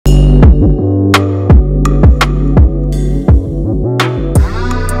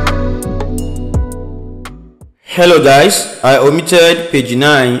Hello guys, I omitted page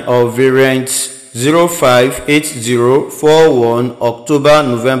 9 of variant 058041 October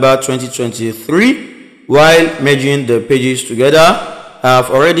November 2023 while merging the pages together. I have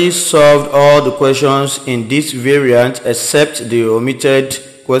already solved all the questions in this variant except the omitted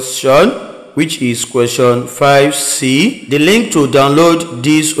question, which is question 5C. The link to download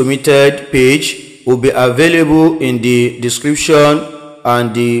this omitted page will be available in the description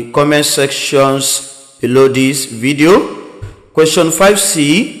and the comment sections below this video. Question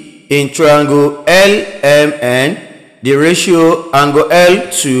 5C, in triangle LMN, the ratio angle L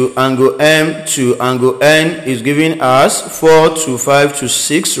to angle M to angle N is given as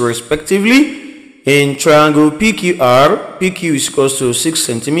 4:5:6 respectively. In triangle PQR, PQ is equals to 6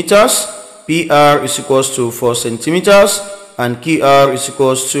 centimeters, PR is equals to 4 centimeters, and QR is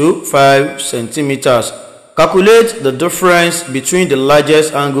equals to 5 centimeters. Calculate the difference between the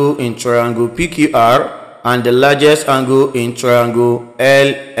largest angle in triangle PQR and the largest angle in triangle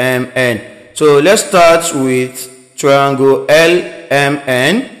LMN. So let's start with triangle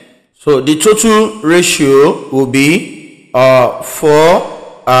LMN. So the total ratio will be 4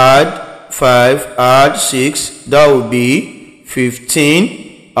 add 5 add 6, that will be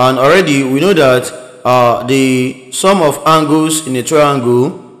 15. And already we know that the sum of angles in a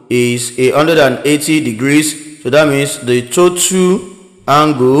triangle is 180 degrees, so that means the total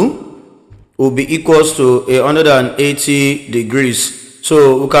angle will be equals to 180 degrees.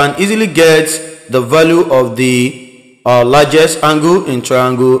 So we can easily get the value of the largest angle in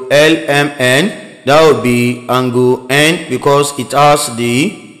triangle LMN. That will be angle N because it has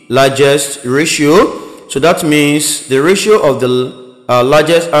the largest ratio. So that means the ratio of the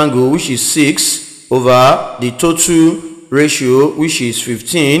largest angle, which is 6, over the total ratio, which is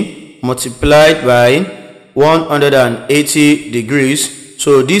 15, multiplied by 180 degrees.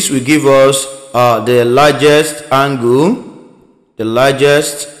 So this will give us the largest angle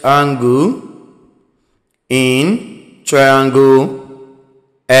in triangle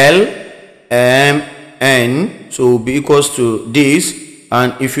LMN. So will be equals to this,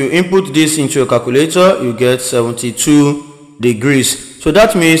 and if you input this into a calculator, you get 72 degrees. So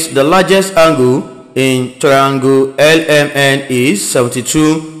that means the largest angle in triangle LMN is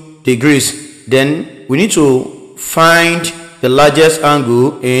 72 degrees. Then we need to find the largest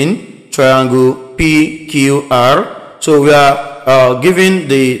angle in triangle PQR. So we are given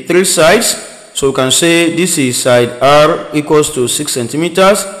the three sides. So we can say this is side R equals to 6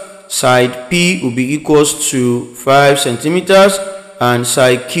 centimeters, side P will be equals to 5 centimeters, and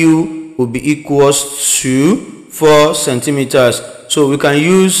side Q will be equals to 4 centimeters. So we can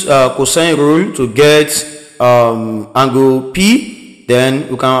use cosine rule to get angle P. Then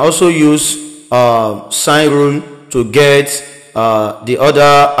we can also use sine rule to get the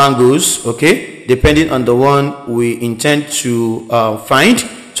other angles, okay, depending on the one we intend to find.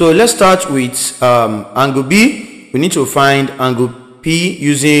 So let's start with angle B. We need to find angle P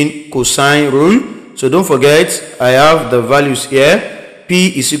using cosine rule. So don't forget, I have the values here.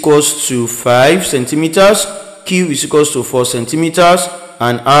 P is equals to 5 centimeters, Q is equals to 4 centimeters,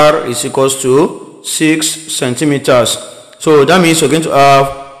 and R is equals to 6 centimeters. So that means we're going to have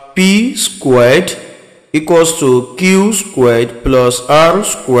P squared equals to Q squared plus R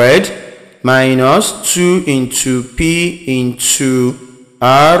squared minus 2 into P into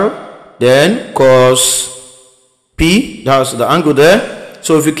R, then cos P, that's the angle there.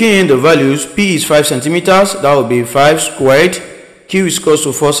 So if you key in the values, P is 5 centimeters, that will be 5 squared. Q is equals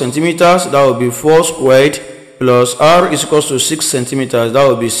to 4 centimeters, that will be 4 squared, plus R is equals to 6 centimeters, that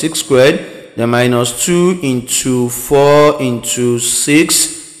will be 6 squared, then minus 2 into 4 into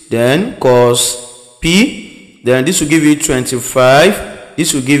 6, then cos P, then this will give you 25,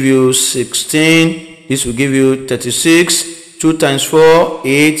 this will give you 16, this will give you 36, 2 times 4,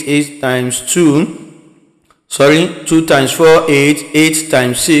 8, 8 times 2, 2 times 4, 8, 8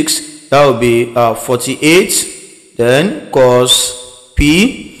 times 6, that will be 48, then cos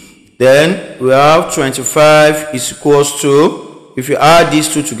P, then we have 25 is equals to, if you add these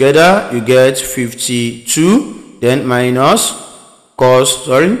two together, you get 52, then minus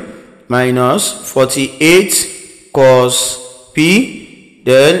minus 48 cos P.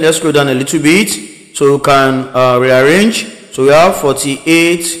 Then let's go down a little bit so we can rearrange. So we have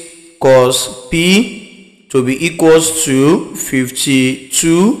 48 cos P to be equals to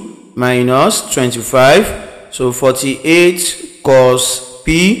 52 minus 25. So 48 cos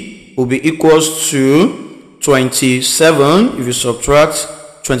P will be equals to 27. If you subtract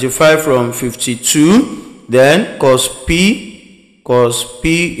 25 from 52, then cos P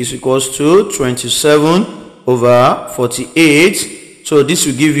is equals to 27 over 48. So this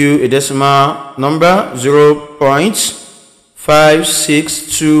will give you a decimal number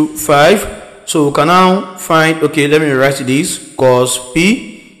 0.5625. So we can now find, okay, let me write this, cos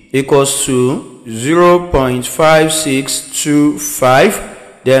P equals to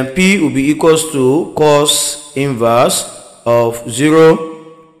 0.5625. Then P will be equals to cos inverse of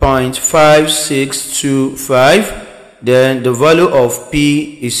 0.5625. Then the value of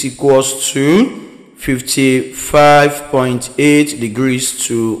P is equals to 55.8 degrees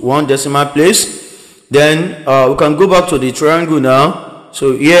to 1 decimal place. Then we can go back to the triangle now.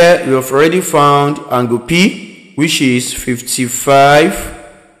 So here we have already found angle P, which is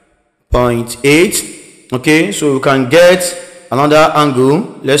 55.8. Okay, so we can get another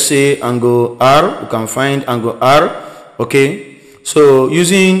angle. Let's say angle R. We can find angle R. Okay, so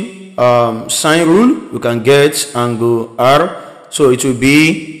using sine rule, we can get angle R. So it will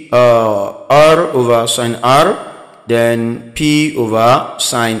be R over sine R, then P over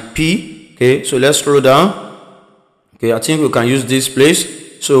sine P. Okay, so let's scroll down. Okay, I think we can use this place.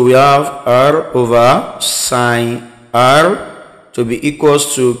 So we have R over sine R to be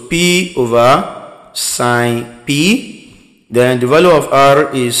equals to P over sine P. Then the value of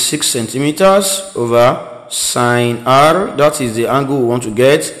R is 6 centimeters over sine R. That is the angle we want to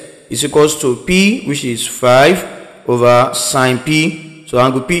get. Is equals to P, which is 5 over sine P. So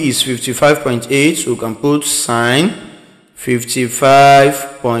angle P is 55.8. So we can put sine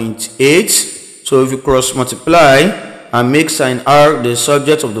 55.8. So if you cross multiply and make sine R the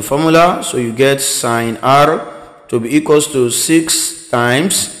subject of the formula, so you get sine R to be equals to 6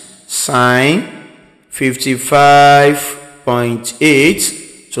 times sine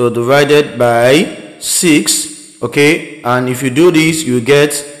 55.8, so divided by 6. Okay, and if you do this, you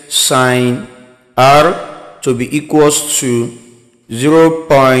get sine R to be equals to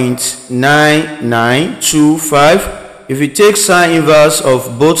 0.9925. If you take sine inverse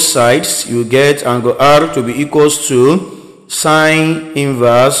of both sides, you get angle R to be equals to sine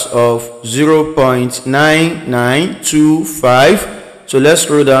inverse of 0.9925. So let's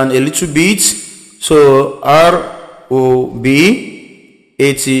scroll down a little bit. So R will be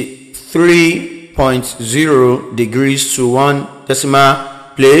 83.0 degrees to 1 decimal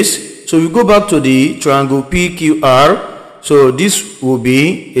place. So we go back to the triangle PQR. So this will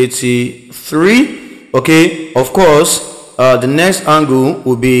be 83. Okay, of course, the next angle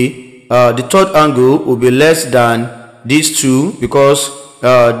will be the third angle will be less than these two, because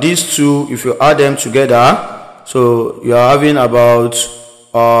these two, if you add them together, so you are having about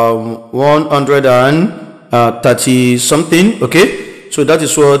 130 something. Okay, so that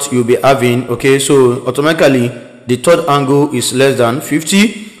is what you'll be having. Okay, so automatically the third angle is less than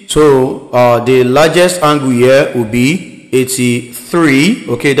 50. So the largest angle here will be 83.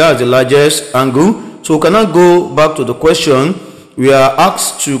 Okay, that's the largest angle. So we cannot go back to the question. We are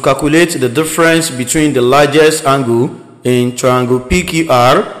asked to calculate the difference between the largest angle in triangle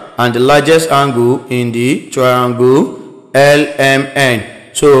PQR and the largest angle in the triangle LMN.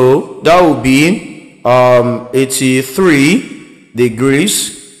 So that will be 83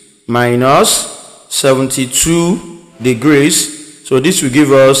 degrees minus 72 degrees. So this will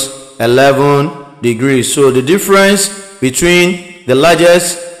give us 11 degrees. So the difference between the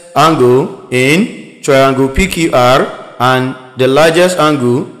largest angle in triangle PQR and the largest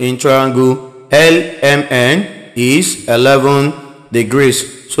angle in triangle LMN is 11 degrees.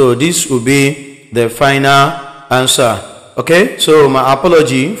 So this will be the final answer. Okay, so my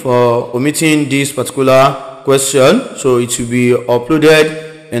apology for omitting this particular question. So it will be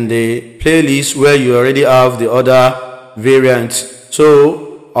uploaded in the playlist where you already have the other variants.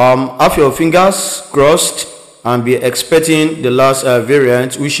 So have your fingers crossed and be expecting the last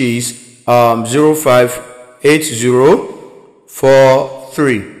variant, which is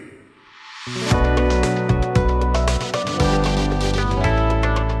 058043.